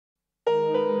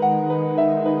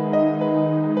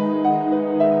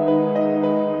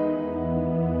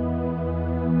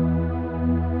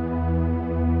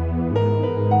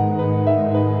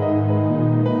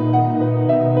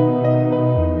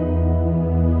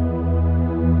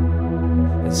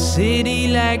A city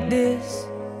like this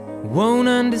won't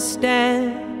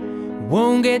understand,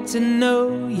 won't get to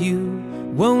know you,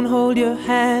 won't hold your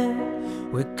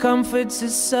hand. Where comfort's a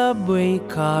subway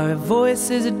car,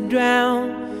 voices are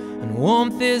drowned, and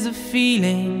warmth is a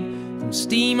feeling from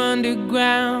steam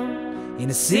underground. In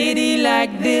a city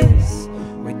like this,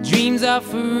 where dreams are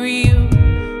for real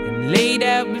and laid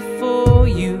out before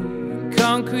you in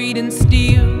concrete and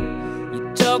steel,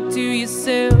 you talk to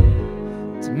yourself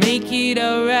to make it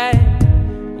alright.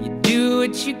 You do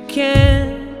what you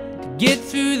can to get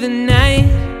through the night.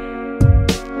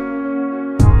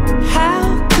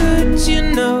 How could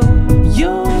you know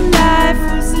your life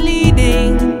was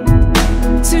leading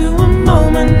to a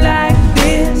moment like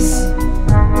this?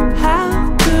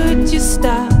 How could you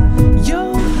stop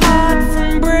your heart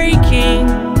from breaking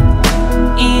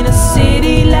in a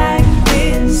city like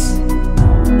this?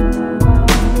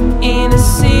 In a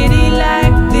city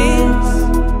like this,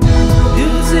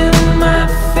 losing my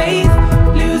faith,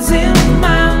 losing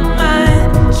my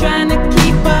mind, trying to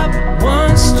keep up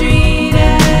one street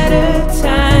at a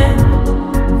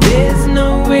time. There's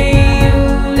no way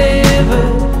you'll ever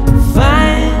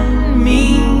find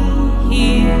me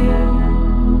here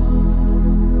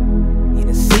in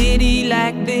a city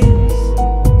like this.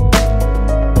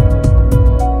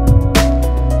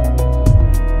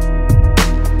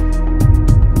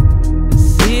 A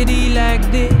city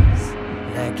like this,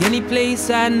 like any place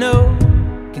I know,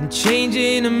 can change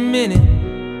in a minute.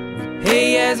 We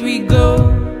pay as we go,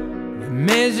 we're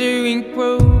measuring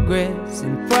progress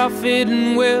and profit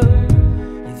and wealth.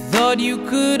 You thought you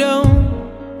could own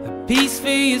a piece for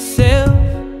yourself.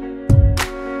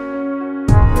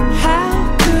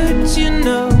 How could you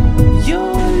know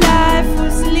your life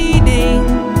was leading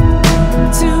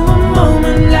to a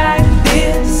moment like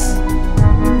this?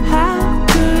 How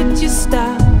could you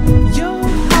stop your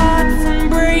heart from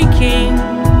breaking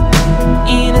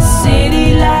in a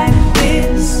city like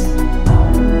this?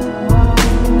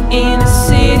 In a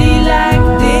city like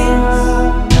this,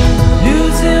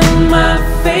 losing my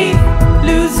faith,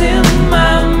 losing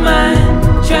my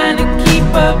mind, trying to keep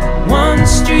up one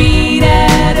street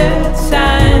at a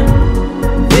time.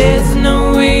 There's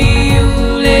no way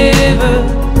you'll ever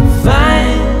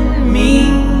find me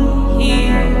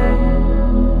here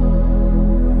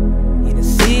in a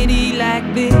city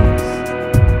like this.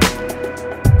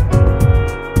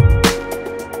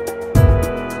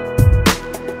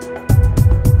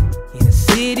 In a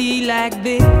city like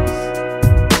this.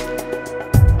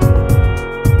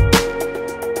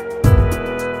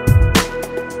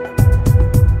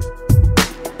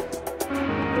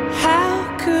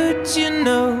 How could you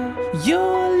know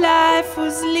your life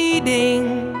was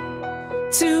leading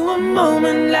to a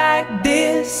moment like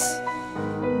this?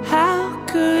 How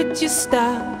could you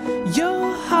stop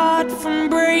your heart from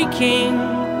breaking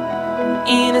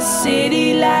in a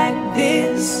city like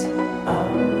this?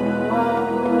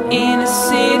 In a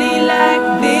city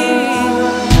like this.